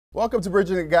Welcome to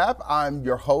Bridging the Gap. I'm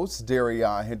your host,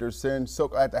 Derrion Henderson. So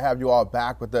glad to have you all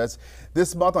back with us.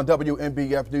 This month on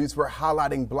WNBF News, we're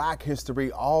highlighting Black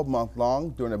history all month long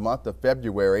during the month of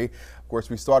February. Of course,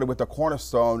 we started with the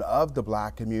cornerstone of the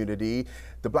Black community,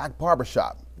 the Black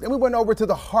barbershop. Then we went over to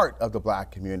the heart of the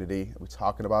Black community. We're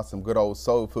talking about some good old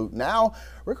soul food. Now,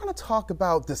 we're going to talk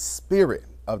about the spirit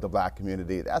of the Black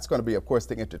community. That's going to be, of course,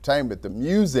 the entertainment, the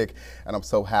music, and I'm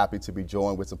so happy to be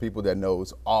joined with some people that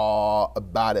knows all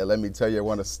about it. Let me tell you, I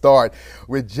want to start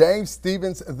with James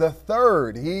Stevens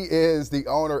III. He is the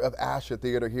owner of Asher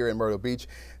Theater here in Myrtle Beach.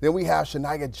 Then we have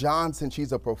Shynia Johnson.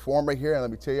 She's a performer here, and let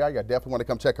me tell you, I definitely want to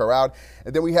come check her out.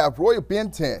 And then we have Roy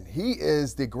Benton. He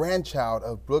is the grandchild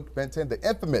of Brooke Benton, the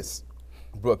infamous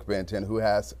Brooke Benton, who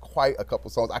has quite a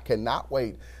couple songs. I cannot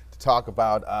wait to talk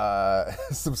about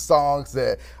some songs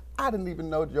that I didn't even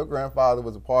know your grandfather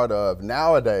was a part of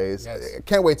nowadays. Yes.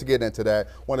 Can't wait to get into that.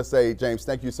 Want to say, James,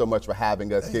 thank you so much for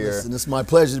having us here. Listen, it's my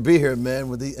pleasure to be here, man,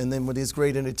 with these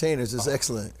great entertainers. It's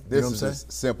excellent. This is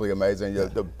just simply amazing. Yeah.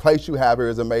 The place you have here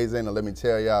is amazing, and let me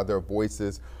tell y'all, their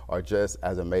voices are just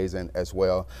as amazing as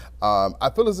well. I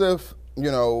feel as if, you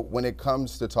know, when it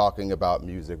comes to talking about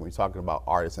music, when you're talking about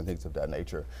artists and things of that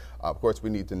nature, of course, we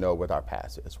need to know what our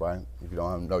past is, right? If you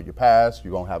don't know your past,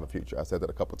 you won't have a future. I said that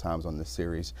a couple times on this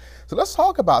series. So let's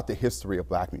talk about the history of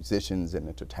Black musicians and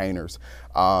entertainers.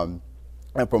 And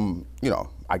from, you know,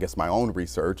 I guess my own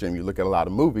research, and you look at a lot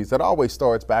of movies, that always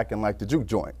starts back in like the juke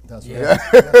joint. That's right. Yeah.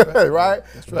 That's right. Right?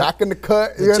 That's right. Back in the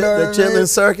cut, the chitlin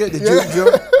circuit, the juke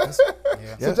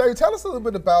joint. So Jerry, tell us a little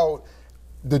bit about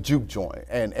the juke joint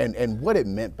and what it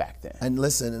meant back then. And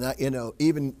listen, and you know,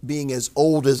 even being as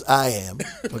old as I am,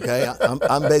 okay,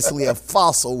 I'm basically a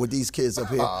fossil with these kids up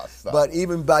here. But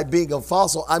even by being a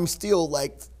fossil, I'm still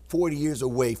like 40 years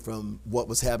away from what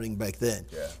was happening back then.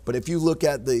 Yeah. But if you look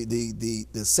at the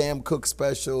Sam Cooke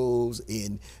specials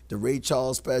and the Ray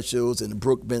Charles specials and the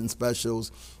Brooke Benton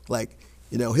specials, like,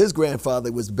 you know, his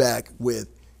grandfather was back with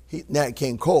Nat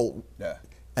King Cole. Yeah.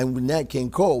 And with Nat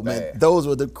King Cole, man, those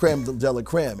were the creme de la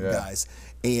creme guys.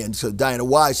 And so Diana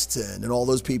Washington and all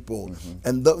those people. Mm-hmm.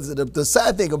 And the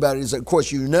sad thing about it is, of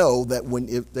course, you know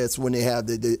that that's when they have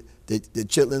the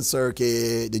chitlin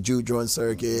circuit, the juke joint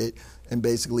circuit, and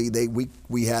basically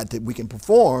we can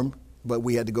perform, but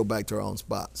we had to go back to our own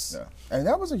spots. Yeah. And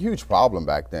that was a huge problem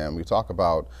back then. We talk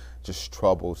about just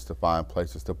troubles to find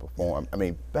places to perform. I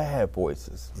mean, bad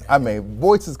voices. Yeah. I mean,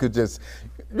 voices could just,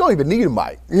 you don't even need a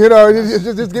mic, you know,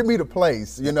 just give me the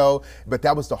place, you know. But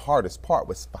that was the hardest part,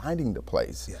 was finding the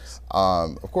place. Yes.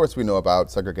 Of course, we know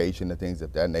about segregation and things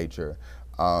of that nature,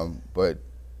 but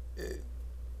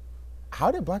how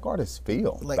did Black artists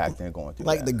feel back then going through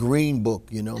that? The Green Book,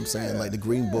 you know what I'm saying? Like the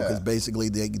Green Book is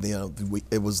basically,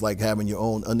 it was like having your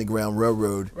own underground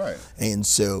railroad. Right. And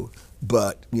so,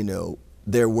 but, you know,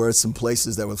 there were some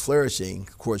places that were flourishing,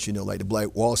 of course, you know, like the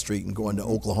Black Wall Street and going to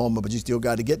Oklahoma, but you still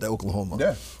got to get to Oklahoma.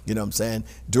 Yeah. You know what I'm saying?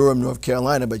 Durham, North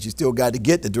Carolina, but you still got to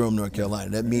get to Durham, North Carolina.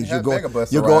 That means you're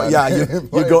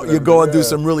going through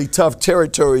some really tough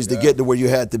territories to get to where you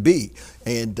had to be.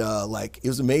 And like, it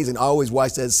was amazing. I always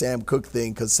watched that Sam Cooke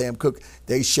thing, because Sam Cooke,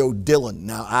 they showed Dillon.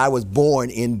 Now, I was born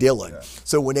in Dillon. Yeah.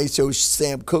 So when they showed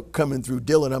Sam Cooke coming through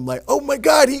Dillon, I'm like, oh my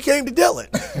God, he came to Dillon.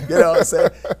 You know what I'm saying?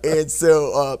 And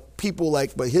so people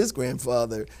like, but his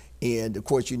grandfather, and of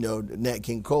course, you know, Nat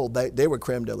King Cole, they were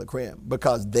creme de la creme,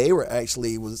 because they were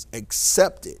actually was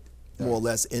accepted more or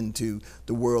less into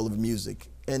the world of music.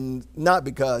 And not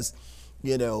because,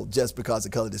 you know, just because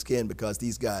of color of the skin, because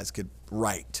these guys could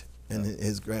write. And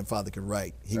his grandfather could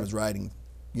write. He was writing,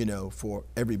 you know, for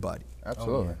everybody.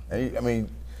 Absolutely. And I mean,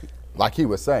 like he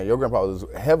was saying, your grandpa was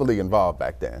heavily involved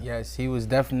back then. Yes, he was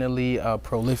definitely a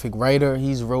prolific writer.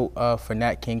 He's wrote for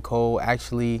Nat King Cole.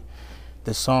 Actually,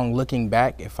 the song "Looking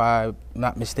Back," if I'm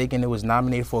not mistaken, it was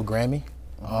nominated for a Grammy.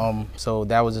 So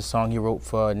that was a song he wrote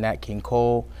for Nat King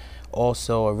Cole.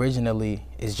 Also, originally,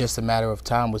 "It's Just a Matter of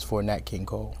Time" was for Nat King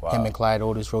Cole. Wow. Him and Clyde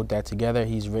Otis wrote that together.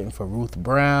 He's written for Ruth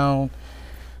Brown.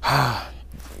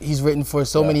 He's written for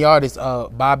so many artists.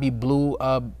 Bobby Blue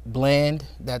Bland,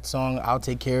 that song "I'll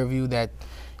Take Care of You" that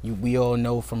we all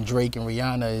know from Drake and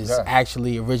Rihanna is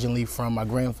actually originally from my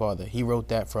grandfather. He wrote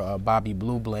that for Bobby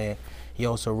Blue Bland. He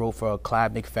also wrote for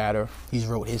Clyde McPhatter. He's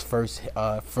wrote his first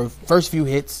few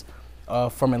hits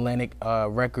from Atlantic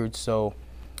Records. So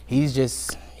he's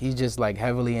just like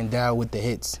heavily endowed with the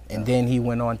hits. And then he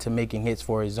went on to making hits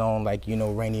for his own, like, you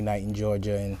know, "Rainy Night in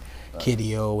Georgia" and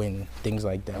Kiddio and things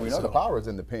like that. And we know the power is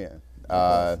in the pen.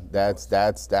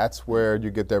 That's where you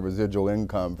get that residual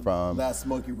income from. That's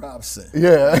Smokey Robinson.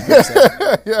 Yeah.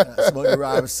 Yeah. Smokey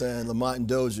Robinson, Lamont and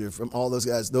Dozier, from all those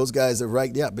guys that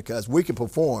write, because we can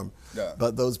perform,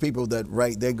 but those people that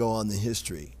write, they go on the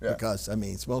history. Because, I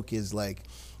mean, Smokey is like,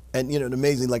 and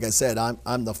amazing, like I said,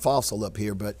 I'm the fossil up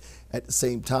here, but at the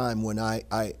same time, when I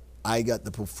got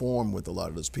to perform with a lot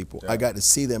of those people, I got to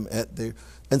see them at their,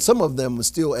 and some of them were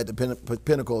still at the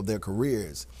pinnacle of their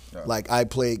careers. Like I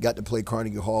got to play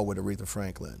Carnegie Hall with Aretha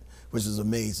Franklin, which is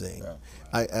amazing.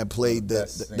 I played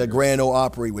the Grand Ole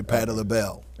Opry with Patti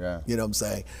LaBelle. You know what I'm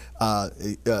saying?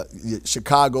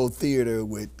 Chicago Theater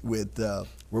with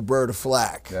Roberta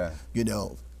Flack.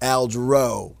 Al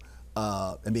Jarreau.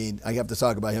 I mean, I have to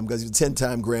talk about him because he's a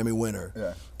 10-time Grammy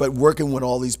winner. But working with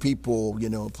all these people,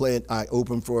 I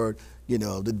opened for,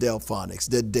 the Delphonics,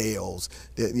 the Dales,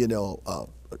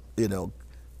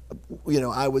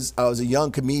 I was a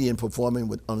young comedian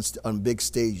performing on big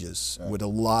stages with a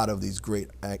lot of these great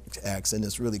acts, and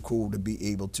it's really cool to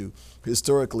be able to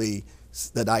historically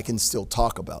that I can still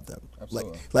talk about them.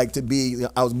 Like to be.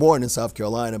 I was born in South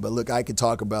Carolina, but look, I could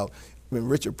talk about. When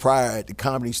Richard Pryor at the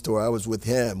Comedy Store, I was with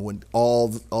him when all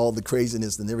the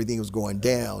craziness and everything was going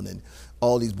down, and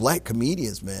all these black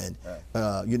comedians, man.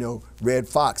 Red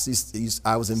Fox.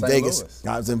 I was in Vegas. Louis.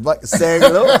 I was in St.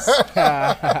 Louis.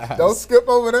 Don't skip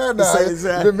over there now.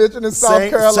 Exactly. You're mentioning South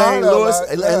Carolina. St. Louis.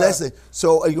 Right? And listen,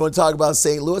 so you want to talk about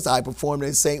St. Louis? I performed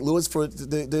in St. Louis for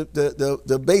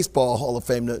the baseball Hall of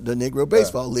Fame, the Negro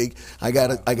Baseball League. I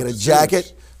got a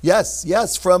jacket.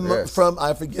 Yes, from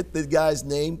I forget the guy's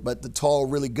name, but the tall,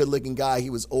 really good-looking guy.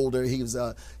 He was older. He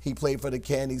played for the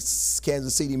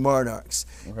Kansas City Monarchs,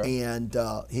 and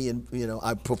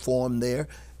I performed there,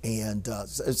 and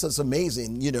it's just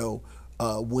amazing,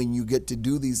 when you get to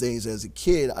do these things as a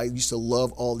kid. I used to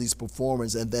love all these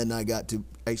performers, and then I got to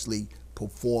actually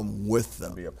perform with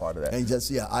them, be a part of that, and just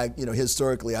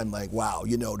historically, I'm like, wow,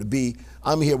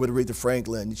 I'm here with Aretha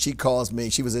Franklin. She calls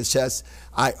me. She was at Chess.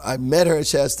 I met her at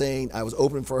Chastain. I was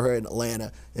opening for her in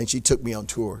Atlanta, and she took me on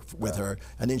tour with her.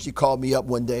 And then she called me up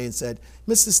one day and said,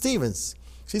 "Mr. Stevens,"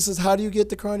 she says, "how do you get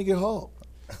to Carnegie Hall?"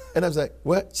 And I was like,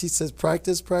 "What?" She says,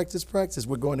 "Practice, practice, practice.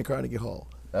 We're going to Carnegie Hall."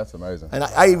 That's amazing. And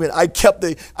I kept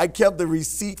the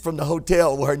receipt from the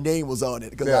hotel where her name was on it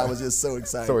because I was just so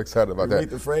excited. So excited about that.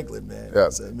 Aretha Franklin, man.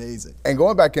 It's amazing. And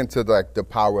going back into the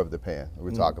power of the pen,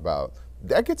 we talk about,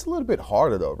 that gets a little bit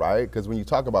harder though, right? Because when you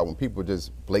talk about when people were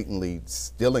just blatantly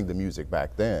stealing the music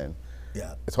back then,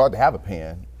 it's hard to have a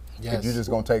pen. Yes. You're just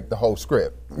gonna take the whole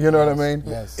script. You know what I mean?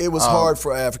 Yes. It was hard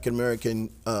for African American,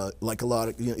 like a lot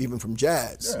of, even from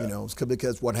jazz,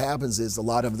 because what happens is a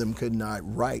lot of them could not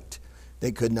write.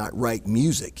 They could not write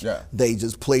music. They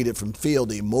just played it from feel,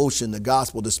 the emotion, the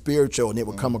gospel, the spiritual, and it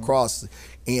would come across.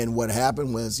 And what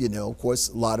happened was, of course,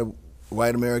 a lot of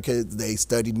white America, they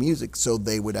studied music, so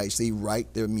they would actually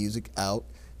write their music out,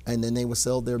 and then they would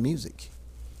sell their music.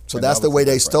 So that's the way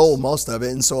they stole most of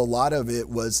it. And so a lot of it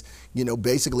was,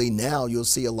 basically now you'll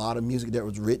see a lot of music that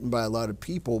was written by a lot of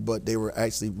people, but they were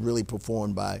actually really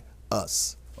performed by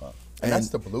us. Wow. And that's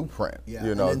the blueprint.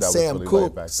 And then that Sam was really Cooke,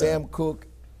 laid back Sam then. Cooke,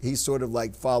 he sort of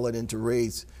like followed into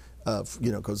Ray's,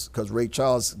 because Ray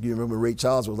Charles, you remember Ray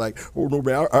Charles was like, "Oh no,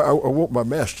 man, I want my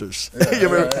masters."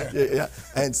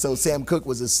 And so Sam Cooke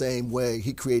was the same way.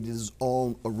 He created his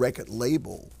own record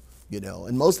label,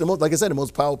 And most, like I said, the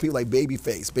most powerful people like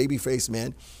Babyface,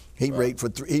 man, he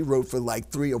wrote for like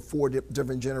 3 or 4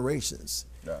 different generations.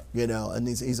 And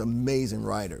he's an amazing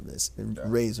writer,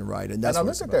 amazing writer. And that's I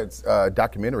looked at that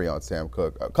documentary on Sam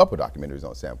Cooke, a couple documentaries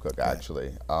on Sam Cooke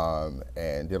actually,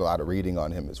 and did a lot of reading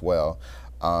on him as well.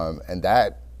 And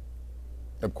that,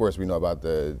 of course, we know about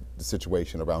the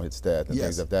situation around his death and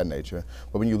things of that nature.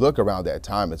 But when you look around that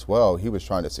time as well, he was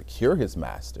trying to secure his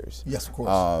masters. Yes, of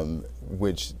course.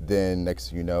 Which then, next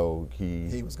thing you know,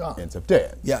 he was gone. Ends up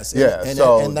dead. Yes,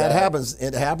 and that happens.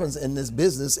 It happens in this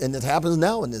business, and it happens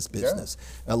now in this business.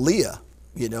 Aaliyah,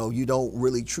 you don't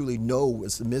really truly know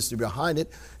what's the mystery behind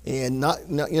it, and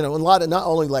a lot of not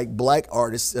only like black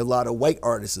artists, a lot of white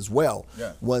artists as well.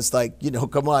 Was like,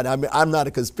 come on, I'm not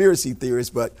a conspiracy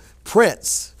theorist, but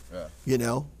Prince,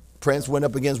 Prince went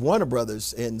up against Warner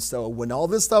Brothers, and so when all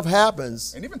this stuff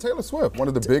happens, and even Taylor Swift, one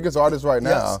of the biggest artists right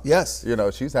now,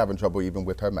 she's having trouble even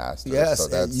with her masters. Yes, so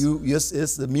that's,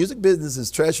 it's the music business is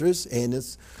treacherous, and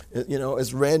it's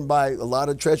ran by a lot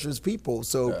of treacherous people.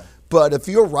 So But if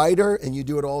you're a writer and you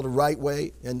do it all the right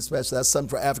way, and especially that's something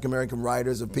for African American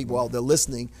writers or people out there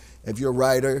listening, if you're a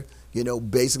writer,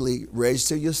 basically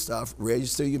register your stuff,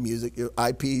 register your music, your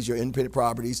IPs, your independent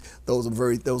properties.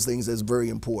 Those things is very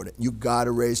important. You got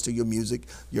to register your music,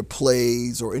 your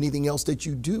plays, or anything else that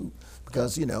you do,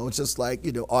 because it's just like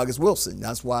August Wilson.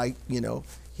 That's why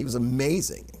he was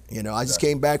amazing. I just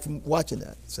came back from watching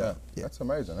that. So yeah. That's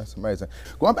amazing. That's amazing.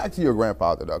 Going back to your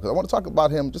grandfather though, because I want to talk about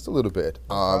him just a little bit.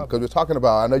 Because we're talking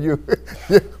about, I know you're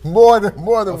more than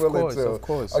willing to. Of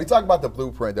course. You talk about the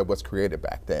blueprint that was created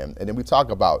back then, and then we talk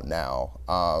about now.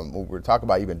 When we're talking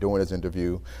about even doing this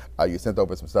interview, you sent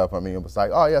over some stuff. I mean, it was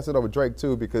like, oh yeah, I sent over Drake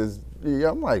too, because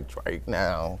I'm like, Drake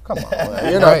now, come on,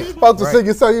 man. Right. Folks will sing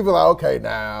your song, you be like, okay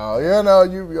now,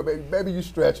 maybe you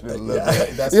stretching it a little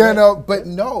bit, that's but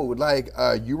no, like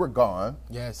you were gone.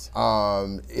 Yes.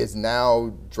 It's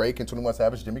now Drake and 21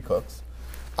 Savage, Jimmy Cooks,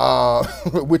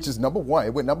 which is number one.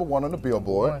 It went number one on the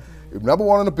Billboard. Number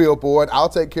one on the Billboard. I'll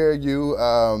Take Care of You.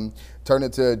 Turned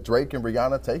into Drake and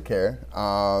Rihanna, Take Care.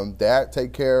 That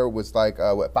Take Care was like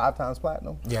 5 times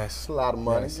platinum. Yes. That's a lot of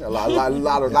money. Yes. A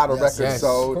lot of records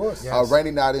sold. Of course. Yes. Rainy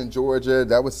Night in Georgia.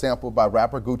 That was sampled by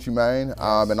rapper Gucci Mane,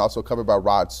 and also covered by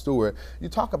Rod Stewart. You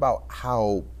talk about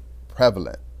how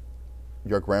prevalent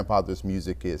your grandfather's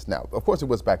music is now. Of course, it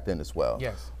was back then as well.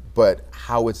 Yes. But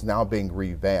how it's now being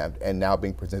revamped and now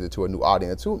being presented to a new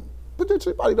audience who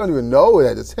potentially probably don't even know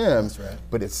that it's him. That's right.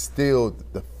 But it's still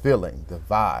the feeling, the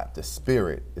vibe, the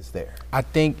spirit is there. I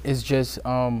think it's just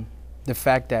the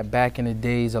fact that back in the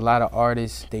days, a lot of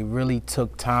artists, they really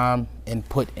took time and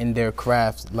put in their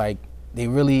crafts. Like they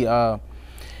really,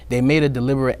 they made a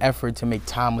deliberate effort to make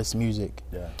timeless music.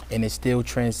 Yeah. And it still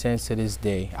transcends to this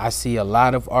day. I see a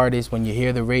lot of artists, when you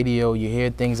hear the radio, you hear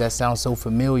things that sound so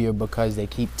familiar because they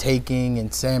keep taking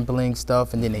and sampling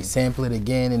stuff, and then they sample it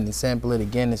again and they sample it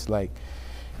again. It's like,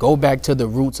 go back to the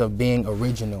roots of being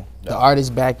original. Yeah. The artists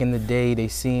back in the day, they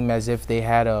seem as if they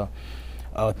had a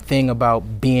thing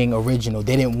about being original.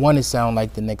 They didn't want to sound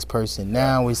like the next person.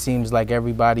 Now it seems like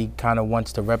everybody kind of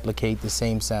wants to replicate the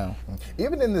same sound.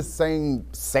 Even in the same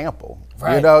sample.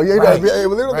 Right.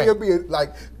 It'll be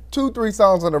like 2-3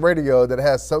 songs on the radio that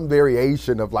has some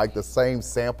variation of like the same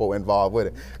sample involved with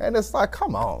it, and it's like,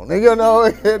 come on, I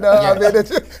mean, it's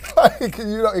just like,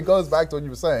 it goes back to what you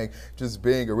were saying, just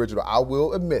being original. I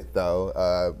will admit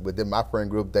though, within my friend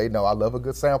group, they know I love a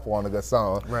good sample on a good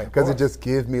song, right? Because it just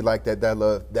gives me like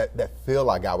that feel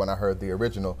I got when I heard the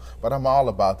original. But I'm all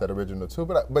about that original too.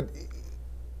 But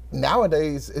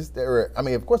nowadays,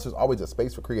 of course, there's always a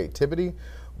space for creativity.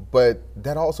 But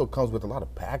that also comes with a lot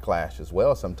of backlash as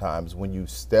well sometimes when you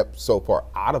step so far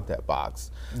out of that box.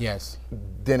 Yes.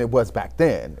 Than it was back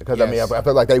then. Because yes. I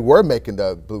feel like they were making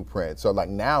the blueprint. So like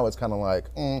now it's kind of like,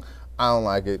 I don't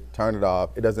like it, turn it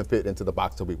off. It doesn't fit into the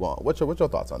box that we want. What's your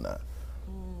thoughts on that?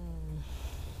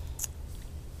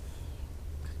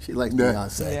 She likes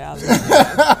Beyonce. Yeah.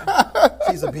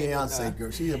 She's a Beyonce girl.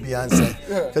 She's a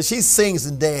Beyonce. Because she sings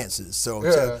and dances. So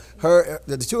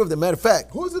the two of them, matter of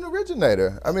fact. Who's an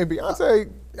originator? I mean,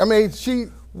 Beyonce, she.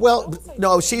 Well,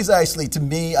 no, she's actually, to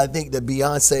me, I think that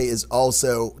Beyonce is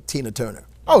also Tina Turner.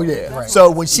 Oh, yeah. Right. So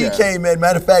when she came in,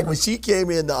 matter of fact, when she came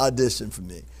in to audition for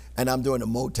me, and I'm doing a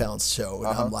Motown show, and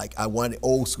I'm like, I want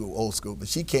old school. But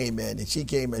she came in, and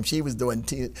she was doing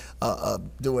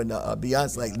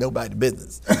Beyonce like nobody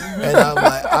business. And I'm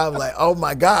like, oh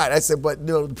my God. I said, but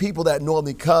the people that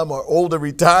normally come are older,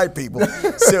 retired people.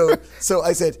 So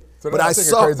I said, but I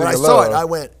saw it. I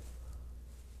went,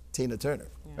 Tina Turner.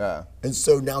 Yeah. And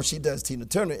so now she does Tina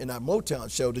Turner in our Motown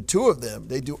show. The two of them,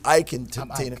 they do Ike and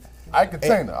Tina. I could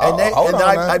Tina.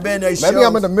 I've been in Maybe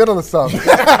I'm in the middle of something.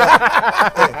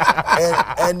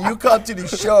 and you come to the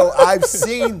show, I've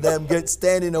seen them get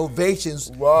standing ovations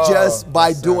just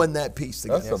by doing that piece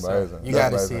together. That's amazing. You got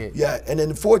to see it. Yeah, and in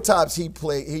the Four Tops, he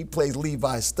plays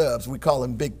Levi Stubbs. We call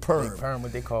him Big Perm. Big Perm,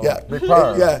 what they call it. Big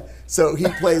Perm. Yeah, so he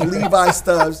plays Levi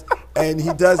Stubbs, and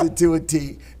he does it to a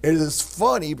T. It is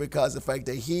funny because the fact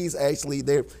that he's actually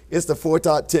there, it's the Four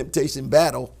Top Temptation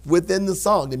battle within the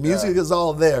song. The music is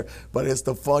all there, but it's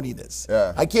the funniness.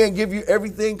 Yeah. I can't give you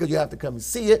everything because you have to come and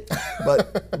see it,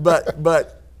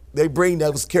 but they bring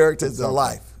those characters to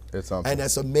life. It's something. And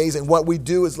that's amazing. What we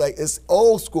do is like, it's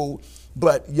old school,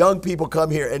 but young people come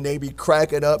here and they be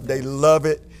cracking up. They love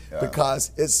it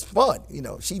because it's fun.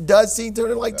 She does Tina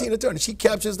Turner like Tina Turner. She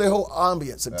captures the whole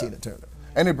ambience of Tina Turner.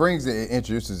 And it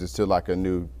introduces us to like a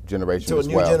new generation to as a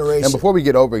new well. Generation. And before we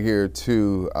get over here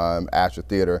to Astor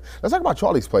Theater, let's talk about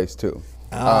Charlie's Place too.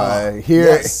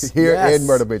 Here in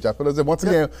Myrtle Beach. I feel as if once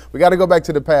again we got to go back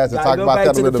to the past and talk about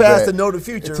that a little bit. To know the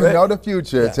future. To know the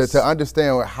future, to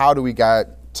understand how do we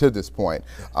got to this point.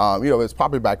 It's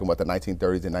probably back in the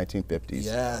 1930s and 1950s.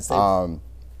 Yes.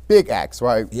 Big acts,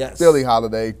 right? Yes. Billie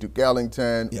Holiday, Duke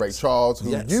Ellington, Yes. Ray Charles, who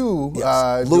Yes. you,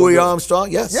 Yes. Louis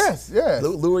Armstrong, yes. Yes, yes.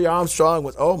 Louis Armstrong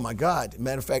was, oh my God.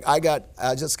 Matter of fact, I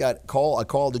just got a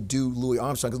call to do Louis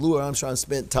Armstrong, because Louis Armstrong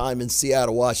spent time in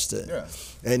Seattle, Washington. Yeah.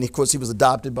 And of course, he was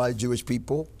adopted by Jewish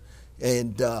people.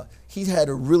 And he had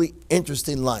a really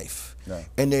interesting life. Yeah.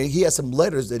 And then he had some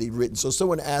letters that he'd written. So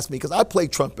someone asked me, because I play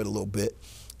trumpet a little bit,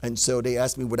 and so they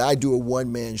asked me, would I do a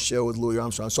one-man show with Louis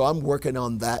Armstrong? So I'm working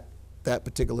on that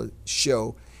particular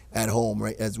show at home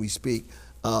right as we speak.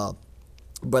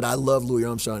 But I love Louis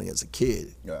Armstrong as a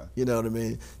kid. Yeah. You know what I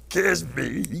mean? Kiss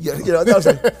me. That was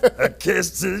like, a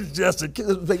kiss is just a kiss.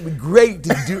 It was like great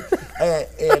to do.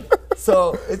 And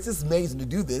so it's just amazing to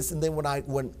do this. And then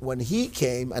when he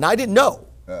came, and I didn't know.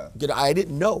 Yeah. I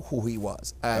didn't know who he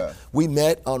was. We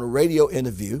met on a radio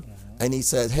interview. And he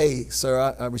said, "Hey,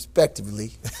 sir, I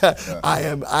respectively, I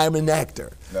am an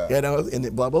actor,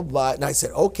 and blah blah blah." And I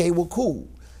said, "Okay, well, cool.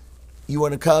 You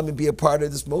want to come and be a part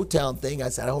of this Motown thing?" I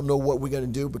said, "I don't know what we're going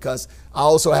to do, because I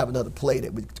also have another play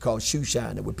that we call Shoe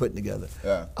Shine that we're putting together."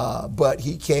 Yeah. But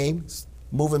he came,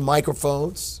 moving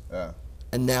microphones,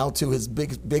 and now to his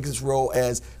biggest role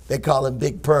as they call him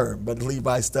Big Perm, but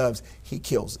Levi Stubbs, he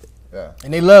kills it. Yeah.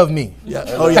 And they love me. Yeah.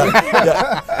 Oh yeah.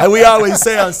 Yeah. And we always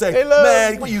say on stage,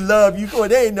 man, when you love, you go.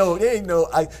 There's no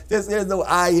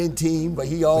I in team, but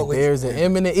he always. There's an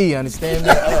M and an E. Understand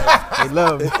me? They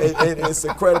love me. It's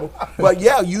incredible. But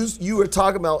yeah, you were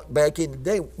talking about back in the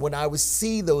day when I would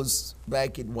see those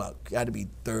back in got to be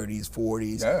 30s,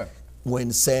 40s. Yeah.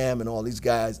 When Sam and all these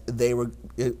guys,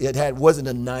 wasn't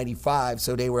a 95,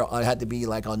 so they had to be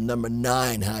like on number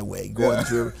 9 highway going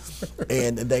through,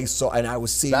 and I would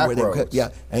see where they would,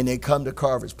 and they come to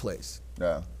Carver's place,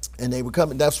 and they would come,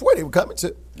 and that's where they were coming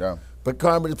to, but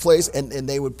Carver's place, and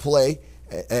they would play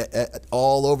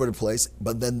all over the place,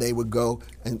 but then they would go,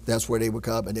 and that's where they would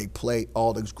come, and they play.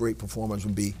 All those great performers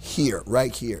would be here,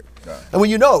 right here, and when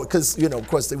because of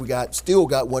course we still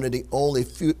got one of the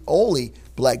only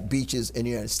black beaches in the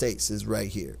United States is right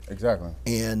here. Exactly.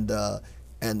 And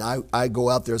I go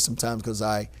out there sometimes because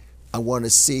I want to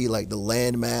see like the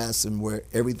landmass and where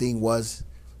everything was,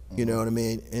 you know what I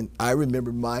mean? And I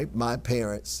remember my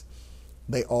parents,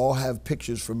 they all have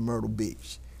pictures from Myrtle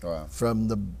Beach, from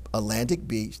the Atlantic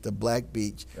Beach, the black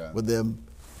beach, with them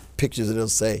pictures that'll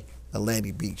say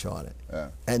Atlantic Beach on it. Yeah.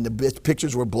 And the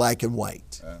pictures were black and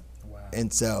white. Yeah. Wow.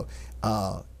 And so,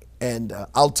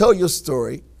 I'll tell you a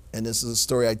story. And this is a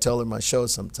story I tell in my show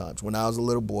sometimes. When I was a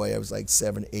little boy, I was like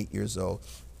 7, 8 years old.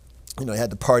 I had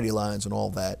the party lines and all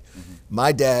that. Mm-hmm.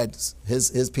 My dad,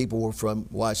 his people were from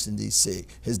Washington, D.C.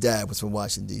 His dad was from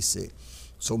Washington, D.C.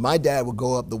 So my dad would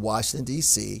go up to Washington,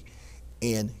 D.C.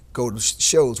 and go to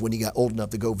shows when he got old enough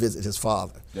to go visit his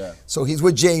father. Yeah. So he's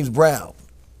with James Brown,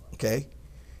 okay?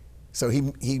 So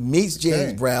he meets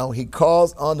James Brown. He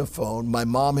calls on the phone. My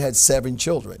mom had 7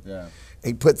 children. Yeah.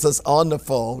 He puts us on the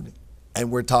phone, and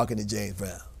we're talking to James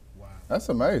Brown. Wow. That's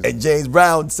amazing. And James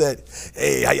Brown said,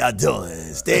 "Hey, how y'all doing?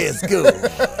 Stay in school.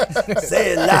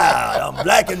 Say it loud. I'm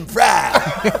black and proud."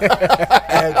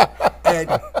 and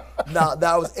now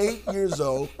I was 8 years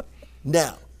old.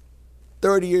 Now,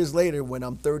 30 years later, when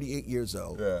I'm 38 years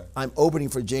old, I'm opening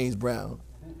for James Brown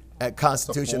at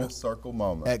Constitution. It's a full circle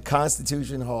moment. At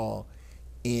Constitution Hall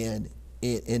in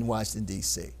Washington,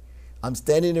 D.C. I'm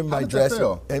standing in my dressing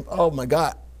room, and oh my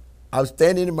God, I was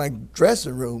standing in my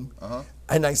dressing room,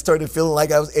 and I started feeling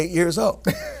like I was 8 years old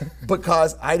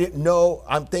because I didn't know.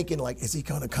 I'm thinking like, is he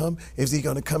gonna come? Is he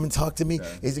gonna come and talk to me?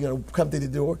 Is he gonna come to the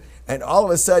door? And all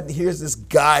of a sudden, here's this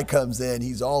guy comes in.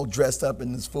 He's all dressed up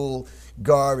in this full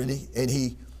garb, and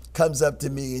he comes up to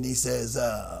me and he says,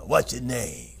 "What's your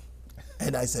name?"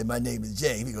 And I said, "My name is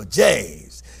James." He goes,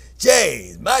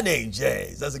 "James, my name's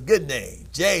James. That's a good name.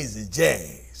 James is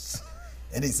James."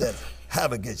 And he said,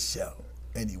 "Have a good show."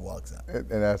 And he walks out. And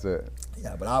that's it.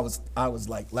 Yeah, but I was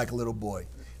like a little boy.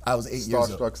 I was 8 years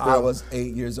old. Still. I was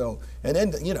 8 years old. And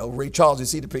then, Ray Charles, you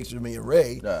see the picture of me and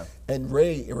Ray. Yeah. And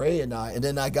Ray and I, and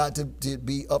then I got to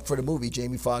be up for the movie.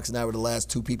 Jamie Foxx and I were the last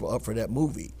 2 people up for that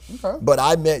movie. Okay. But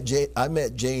I met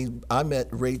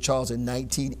Ray Charles in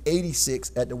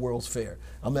 1986 at the World's Fair.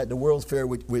 I'm at the World's Fair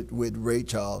with Ray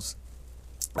Charles.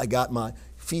 I got my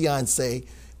fiance,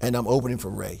 and I'm opening for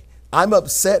Ray. I'm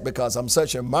upset because I'm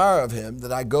such an admirer of him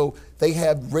that they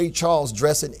have Ray Charles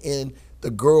dressing in the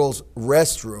girls'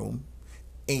 restroom,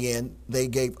 and they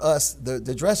gave us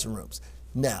the dressing rooms.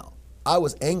 Now, I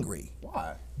was angry.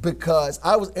 Why? Because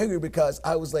I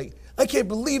was like, I can't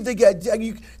believe they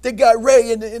got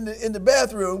Ray in the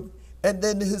bathroom, and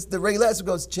then the Ray Lasser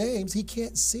goes, "James, he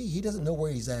can't see. He doesn't know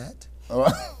where he's at."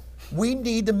 We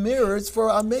need the mirrors for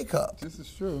our makeup. This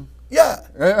is true. Yeah.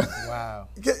 Wow.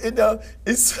 You know,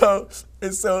 and so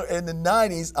in the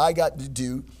 90s, I got to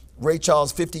do Ray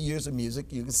Charles' 50 Years of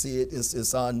Music. You can see it.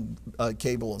 It's on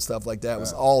cable and stuff like that.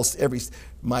 It was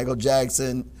Michael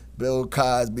Jackson, Bill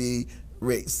Cosby,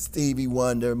 Stevie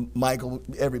Wonder, Michael,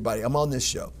 everybody. I'm on this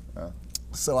show.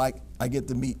 So I get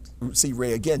to see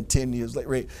Ray again 10 years later.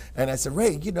 Ray, and I said,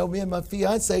 Ray, you know, me and my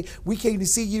fiance, we came to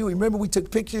see you. Remember we took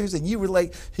pictures and you were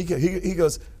like, he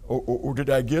goes, oh, did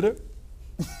I get her?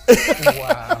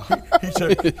 Wow.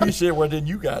 He said, well, then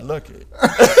you got lucky.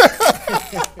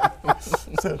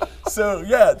 So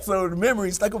the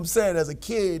memories, like I'm saying, as a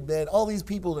kid, man, all these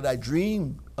people that I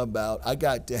dreamed about, I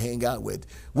got to hang out with.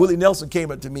 Willie Nelson came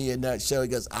up to me in that show. He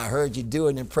goes, I heard you do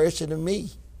an impression of me.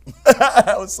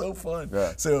 That was so fun.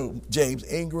 Yeah. So James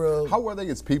Ingram. How were they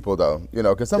as people, though? You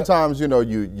know, because sometimes, you know,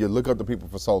 you look up to people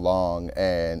for so long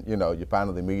and, you know, you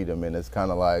finally meet them and it's kind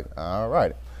of like, all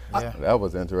right. Yeah. That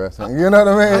was interesting. You know what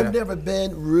I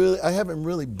mean? I haven't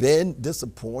really been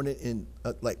disappointed in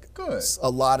a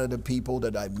lot of the people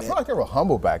that I met. I feel like they were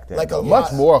humble back then.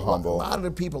 Much more humble. A lot of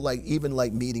the people, even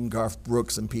meeting Garth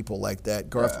Brooks and people like that.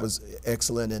 Garth was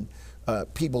excellent,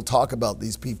 and people talk about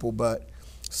these people, but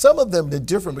some of them, they're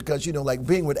different because, you know, like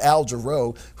being with Al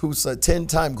Jarreau, who's a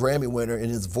 10-time Grammy winner, in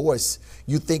his voice,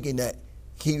 you thinking that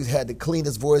he had to clean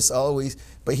his voice always,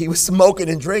 but he was smoking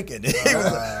and drinking. He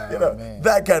was, you know,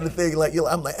 that kind of thing. Like,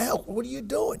 I'm like, Al, what are you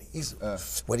doing? He's,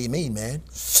 what do you mean, man?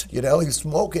 You know, he's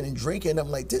smoking and drinking. I'm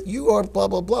like, you are blah,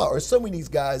 blah, blah. Or some of these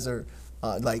guys are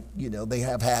like, you know, they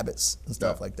have habits and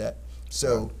stuff like that.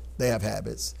 So they have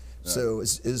habits. So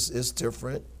it's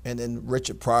different. And then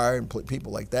Richard Pryor and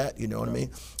people like that, you know what I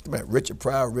mean? Richard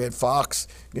Pryor, Red Fox,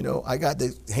 you know, I got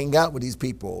to hang out with these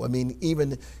people. I mean,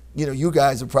 even, you know, you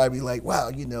guys are probably like, wow,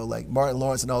 you know, like Martin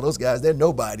Lawrence and all those guys, they're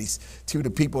nobodies to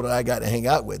the people that I got to hang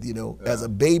out with, you know. As a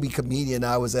baby comedian,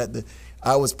 I was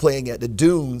playing at the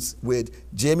Dunes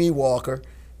with Jimmy Walker,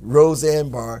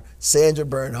 Roseanne Barr, Sandra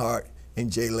Bernhardt,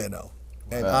 and Jay Leno.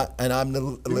 And I'm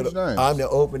the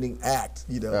opening act,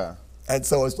 you know. Yeah. And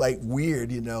so it's like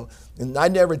weird, you know. And I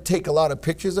never take a lot of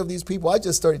pictures of these people. I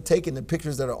just started taking the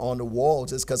pictures that are on the wall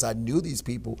just because I knew these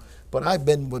people. But I've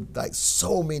been with like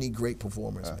so many great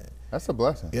performers, man. That's a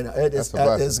blessing. You know,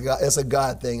 it's a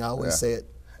God thing. I always say it.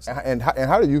 And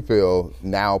how do you feel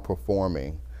now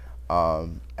performing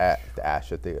at the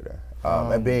Astor Theater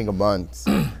and being amongst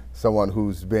someone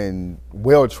who's been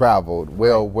well-traveled,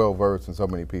 well-versed in so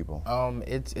many people?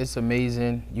 It's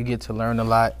amazing. You get to learn a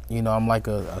lot. You know, I'm like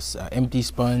a empty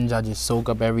sponge. I just soak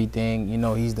up everything. You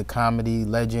know, he's the comedy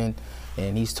legend,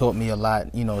 and he's taught me a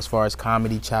lot, you know, as far as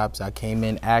comedy chops. I came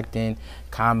in acting,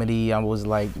 comedy. I was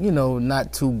like, you know,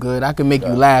 not too good. I can make you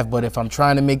laugh, but if I'm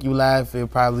trying to make you laugh, it'll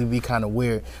probably be kind of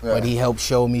weird. But he helped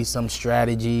show me some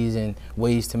strategies and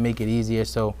ways to make it easier.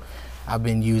 So I've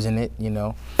been using it, you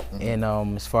know. And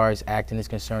as far as acting is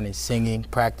concerned and singing,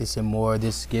 practicing more,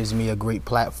 this gives me a great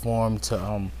platform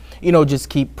to, you know, just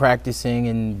keep practicing,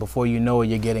 and before you know it,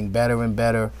 you're getting better and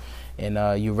better, and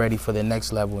you're ready for the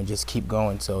next level and just keep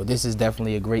going. So this is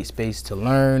definitely a great space to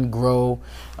learn, grow.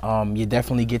 You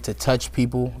definitely get to touch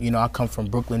people. You know, I come from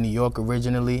Brooklyn, New York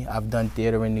originally. I've done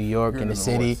theater in New York, in the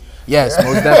city. Yes,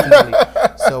 most definitely.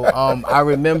 So I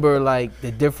remember like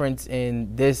the difference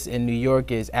in this in New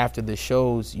York is after the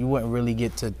shows, you wouldn't really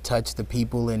get to touch the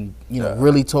people and, you know,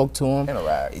 really talk to them.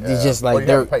 Interact. It's just like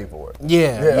they're pay for it.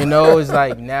 Yeah, you know, it's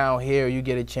like now here you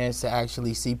get a chance to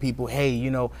actually see people. Hey,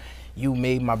 you know, you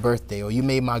made my birthday, or you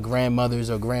made my grandmother's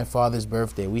or grandfather's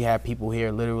birthday. We have people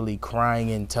here literally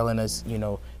crying and telling us, you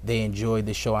know, they enjoyed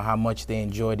the show and how much they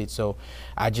enjoyed it. So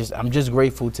I'm just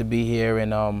grateful to be here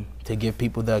and to give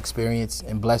people the experience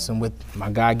and bless them with my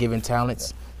God-given talents.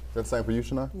 Is that the same for you,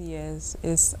 Shynia? Yes,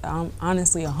 it's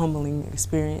honestly a humbling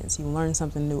experience. You learn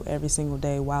something new every single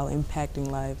day while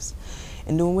impacting lives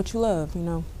and doing what you love, you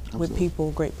know, with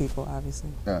people, great people, obviously.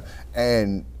 Yeah,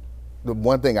 and the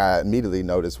one thing I immediately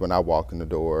noticed when I walk in the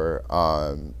door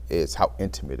is how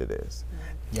intimate it is.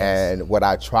 Yes. And what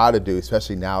I try to do,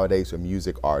 especially nowadays with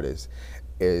music artists,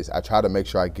 is I try to make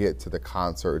sure I get to the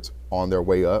concerts on their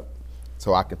way up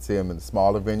so I can see them in the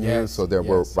smaller venues, so that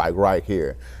we're right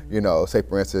here. You know, say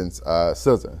for instance,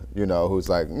 SZA, you know, who's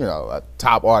like, you know, a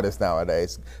top artist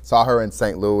nowadays. Saw her in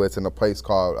St. Louis in a place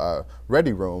called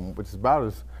Ready Room, which is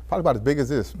probably about as big as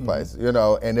this place, you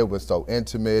know, and it was so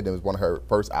intimate. It was one of her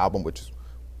first album, which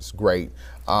is great.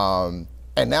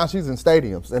 And now she's in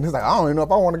stadiums, and it's like, I don't even know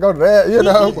if I want to go to that, you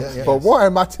know. But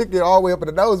one, my ticket all the way up in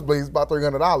the nosebleeds is about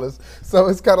 $300. So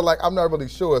it's kind of like, I'm not really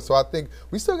sure. So I think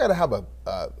we still got to have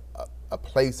a a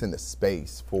place in the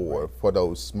space for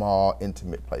those small,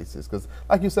 intimate places, because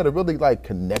like you said, it really like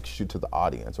connects you to the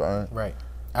audience, right? Right.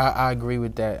 I agree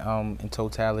with that in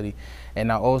totality,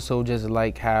 and I also just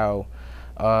like how,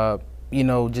 you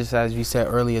know, just as you said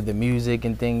earlier, the music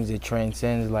and things, it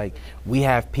transcends. Like, we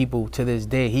have people to this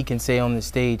day, he can say on the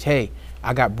stage, hey,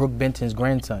 I got Brooke Benton's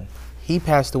grandson. He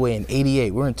passed away in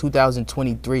 '88. We're in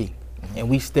 2023. And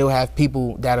we still have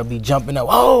people that'll be jumping up,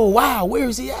 oh, wow, where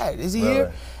is he at? Is he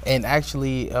here? And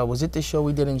actually, was it the show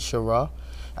we did in Shara?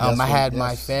 I had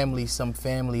my family, some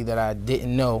family that I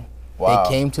didn't know. Wow. They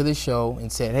came to the show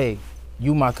and said, hey,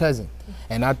 you my cousin.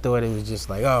 And I thought it was just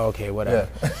like, oh, okay, whatever.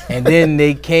 And then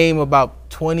they came about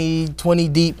 20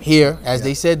 deep here, as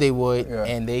they said they would,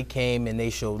 and they came and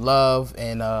they showed love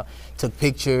and took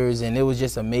pictures, and it was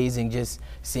just amazing just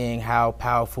seeing how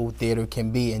powerful theater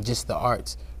can be and just the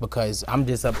arts, because I'm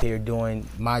just up here doing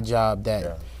my job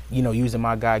that, you know, using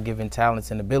my God-given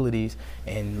talents and abilities,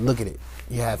 and look at it.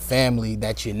 You have family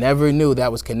that you never knew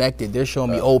that was connected. They're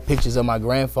showing me old pictures of my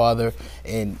grandfather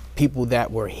and people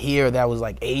that were here that was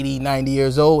like 80, 90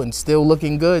 years old and still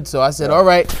looking good. So I said, all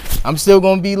right, I'm still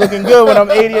going to be looking good when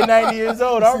I'm 80 or 90 years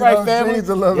old. All right, family. Yes,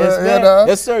 man.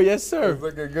 Yes, sir. Yes, sir. It's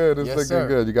looking good. It's looking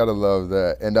good. You got to love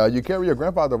that. And you carry your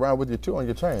grandfather around with you, too, on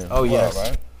your chain. Oh, yes.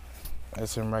 Right?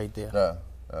 That's him right there.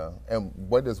 And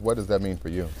what does that mean for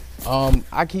you?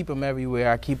 I keep him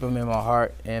everywhere. I keep him in my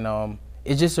heart. And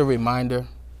it's just a reminder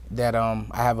that I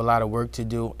have a lot of work to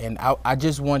do. And I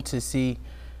just want to see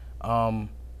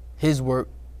his work,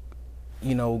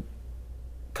 you know,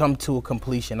 come to a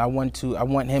completion. I want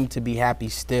him to be happy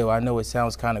still. I know it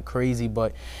sounds kind of crazy,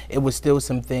 but it was still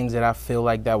some things that I feel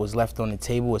like that was left on the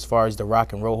table as far as the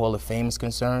Rock and Roll Hall of Fame is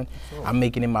concerned. Sure. I'm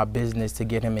making it my business to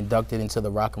get him inducted into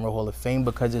the Rock and Roll Hall of Fame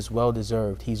because it's well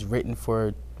deserved. He's written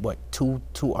for what, two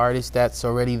artists that's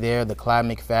already there. The Clyde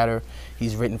McFadder,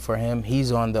 he's written for him.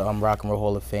 He's on the Rock and Roll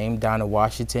Hall of Fame. Donna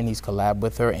Washington, he's collabed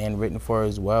with her and written for her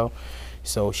as well.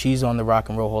 So she's on the Rock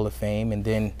and Roll Hall of Fame, and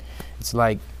then it's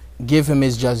like, give him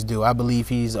his just due. I believe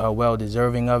he's well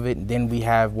deserving of it. Then we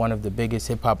have one of the biggest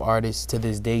hip hop artists to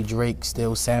this day, Drake,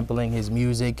 still sampling his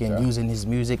music and using his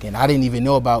music. And I didn't even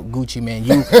know about Gucci Mane.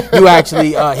 You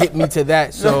actually hit me to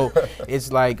that. So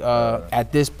it's like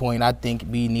at this point, I think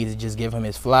we need to just give him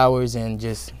his flowers and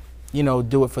just, you know,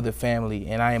 do it for the family.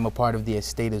 And I am a part of the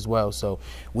estate as well. So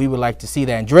we would like to see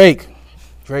that. And Drake,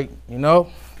 you know,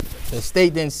 the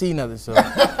estate didn't see nothing, so.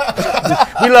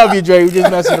 We love you, Drake. We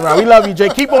just messing around. We love you,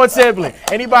 Drake. Keep on sampling.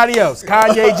 Anybody else?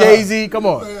 Kanye, Jay-Z, come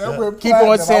on. Keep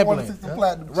on sampling.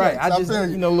 Right, I just,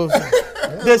 you know, little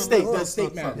the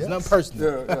estate matters, nothing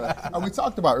personal. And we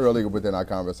talked about earlier within our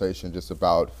conversation just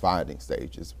about finding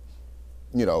stages.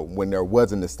 You know, when there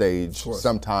wasn't a stage,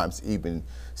 sometimes even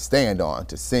stand on,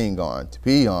 to sing on, to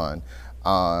be on.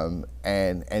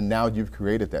 And now you've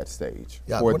created that stage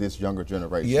for this younger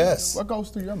generation. Yes. What goes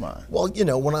through your mind? Well, you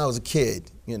know, when I was a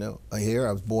kid, you know, I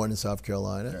was born in South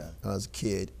Carolina. I was a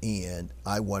kid, and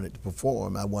I wanted to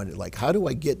perform. I wanted, like, how do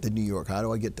I get to New York? How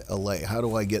do I get to LA? How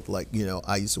do I get, like, you know,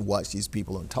 I used to watch these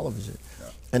people on television.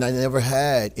 And I never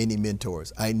had any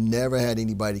mentors. I never had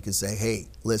anybody who could say, hey,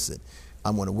 listen,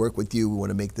 I want to work with you. We want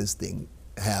to make this thing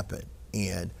happen.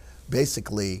 And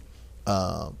basically,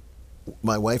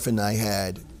 my wife and I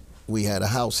had a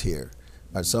house here,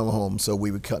 our summer home. So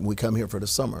we come here for the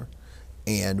summer,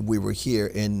 and we were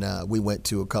here, and we went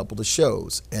to a couple of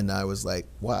shows, and I was like,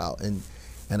 wow, and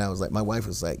I was like, my wife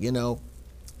was like, you know,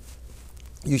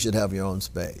 you should have your own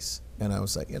space, and I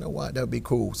was like, you know what, that would be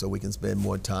cool, so we can spend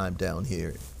more time down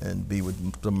here and be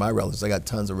with my relatives. I got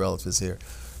tons of relatives here,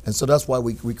 and so that's why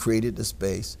we created the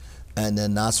space. And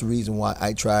then that's the reason why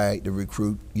I try to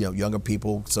recruit, you know, younger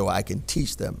people so I can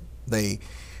teach them. They,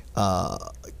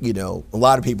 you know, a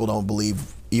lot of people don't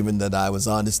believe even that I was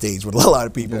on the stage with a lot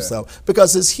of people. So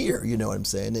because it's here, you know what I'm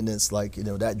saying? And it's like, you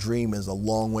know, that dream is a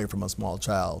long way from a small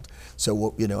child.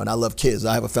 So, you know, and I love kids.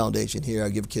 I have a foundation here. I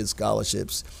give kids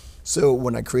scholarships. So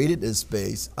when I created this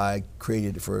space, I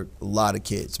created it for a lot of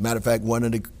kids. Matter of fact, one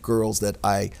of the girls that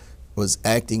I was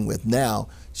acting with now,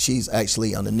 she's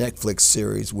actually on the Netflix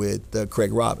series with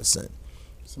Craig Robinson.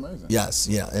 It's amazing. Yes,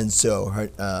 yeah. And so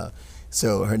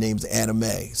her name's Anna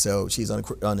Mae. So she's on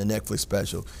the Netflix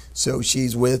special. So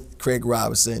she's with Craig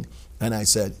Robinson, and I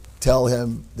said, tell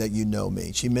him that you know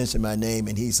me. She mentioned my name,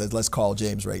 and he said, let's call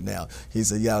James right now. He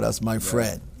said, yeah, that's my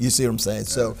friend. You see what I'm saying?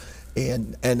 So,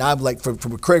 and I'm like, from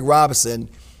Craig Robinson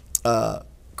for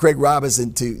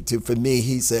me,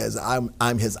 he says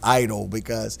I'm his idol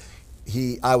because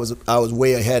I was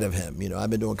way ahead of him. You know, I've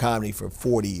been doing comedy for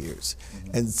 40 years,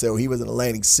 and so he was in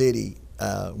Atlantic City.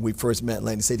 We first met in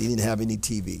Atlantic City. He didn't have any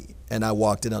TV, and I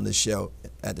walked in on the show,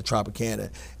 at the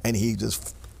Tropicana, and he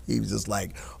was just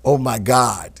like, oh my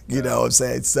God, you know what I'm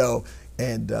saying? So,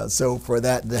 and so for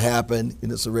that to happen, you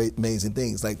know, it's amazing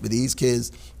things. Like with these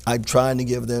kids, I'm trying to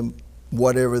give them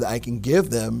whatever I can give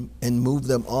them and move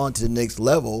them on to the next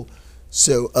level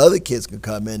so other kids can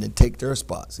come in and take their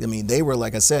spots. I mean, they were,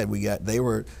 like I said, they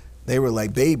were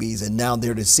like babies, and now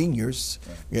they're the seniors,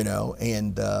 you know,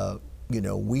 and you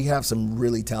know, we have some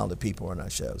really talented people on our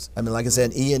shows. I mean, like I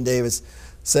said, Ian Davis,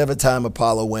 7-time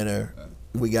Apollo winner.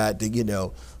 We got the, you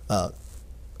know,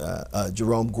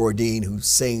 Jerome Gourdine, who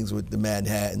sings with the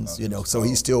Manhattans, you know, so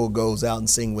he still goes out and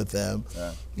sing with them.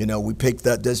 You know, we picked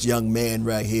up this young man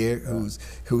right here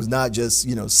who's not just,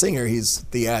 you know, singer, he's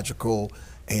theatrical,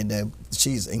 and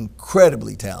she's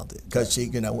incredibly talented because she,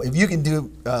 you know, if you can do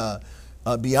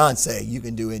Beyonce, you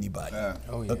can do anybody.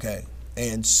 Oh, yeah. Okay.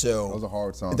 And so those are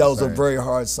hard songs. Those are very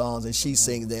hard songs, and she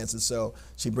sings, dances, so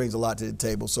she brings a lot to the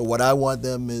table. So what I want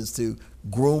them is to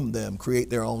groom them, create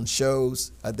their own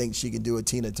shows. I think she can do a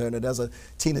Tina Turner. There's a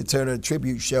Tina Turner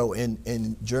tribute show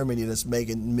in Germany that's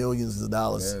making millions of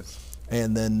dollars. Yes.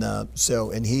 And then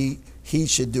and he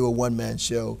should do a one-man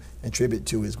show and tribute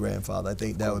to his grandfather. I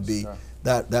think that would be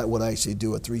that would actually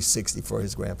do a 360 for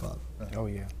his grandfather. Oh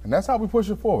yeah. And that's how we push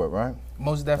it forward, right?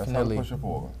 Most definitely. That's how we push it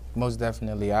forward. Most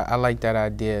definitely. I like that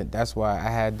idea. That's why I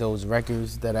had those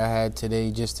records that I had today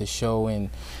just to show. And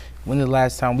when the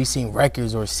last time we seen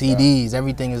records or CDs?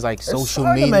 Everything is like social media. It's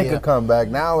starting to make a comeback.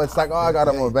 Now it's like, oh, I got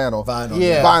them on vinyl.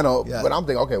 Yeah. Vinyl. Yeah. But I'm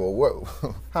thinking, okay, well,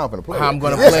 how I'm going to play it? How I'm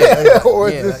going to play it. Or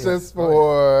is this just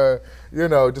for, you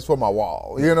know, just for my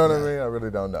wall? You know what I mean? I really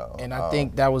don't know. And I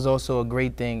think that was also a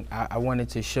great thing. I wanted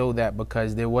to show that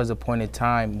because there was a point in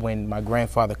time when my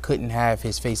grandfather couldn't have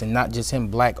his face, and not just him,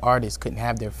 black artists couldn't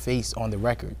have their face on the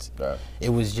records. Yeah. It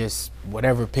was just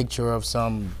whatever picture of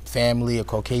some family, a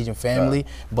Caucasian family,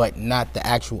 but not the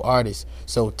actual artist.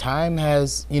 So time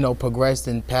has, you know, progressed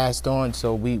and passed on,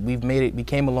 so we've made it, we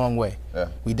came a long way. Yeah.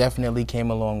 We definitely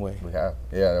came a long way. We have.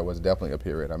 Yeah, there was definitely a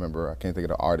period. I remember, I can't think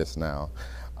of the artist now.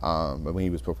 But when he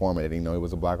was performing, they didn't know he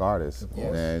was a black artist.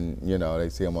 And you know, they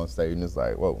see him on stage and it's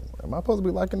like, whoa, am I supposed to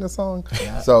be liking this song?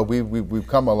 Yeah. So we've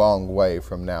come a long way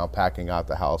from now packing out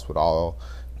the house with all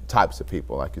types of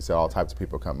people. Like you said, all types of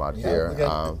people come out here.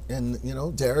 And you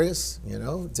know, Darius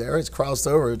crossed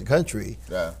over the country.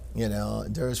 Yeah. You know,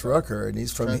 Darius Rucker, and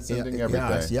he's from transcending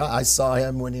everything. Yeah, I saw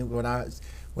him when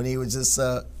he was just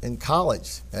in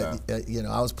college. You know,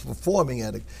 I was performing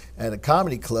at a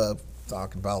comedy club,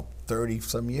 talking about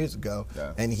 30-some years ago,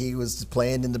 and he was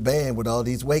playing in the band with all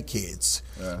these white kids.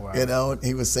 Wow. You know,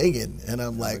 he was singing, and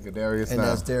I'm like, look at Darius and now.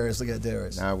 that's Darius. Look at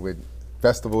Darius. Now with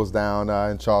festivals down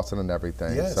in Charleston and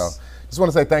everything. Yes. So just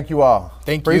want to say thank you all.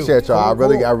 Thank you. Appreciate y'all.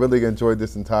 Cool. I really enjoyed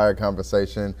this entire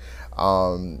conversation.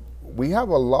 We have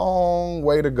a long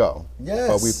way to go. Yes.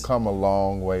 But we've come a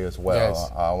long way as well.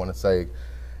 Yes. I want to say,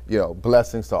 you know,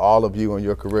 blessings to all of you in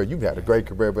your career. You've had a great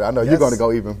career, but I know you're going to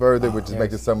go even further, which is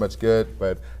making so much good.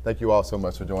 But thank you all so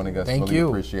much for joining us. Thank really you.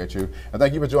 Appreciate you. And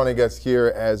thank you for joining us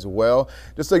here as well.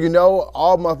 Just so you know,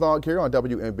 all month long here on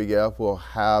WNBF, we'll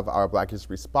have our Black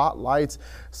History Spotlights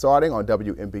starting on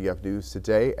WNBF News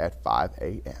today at 5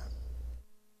 a.m.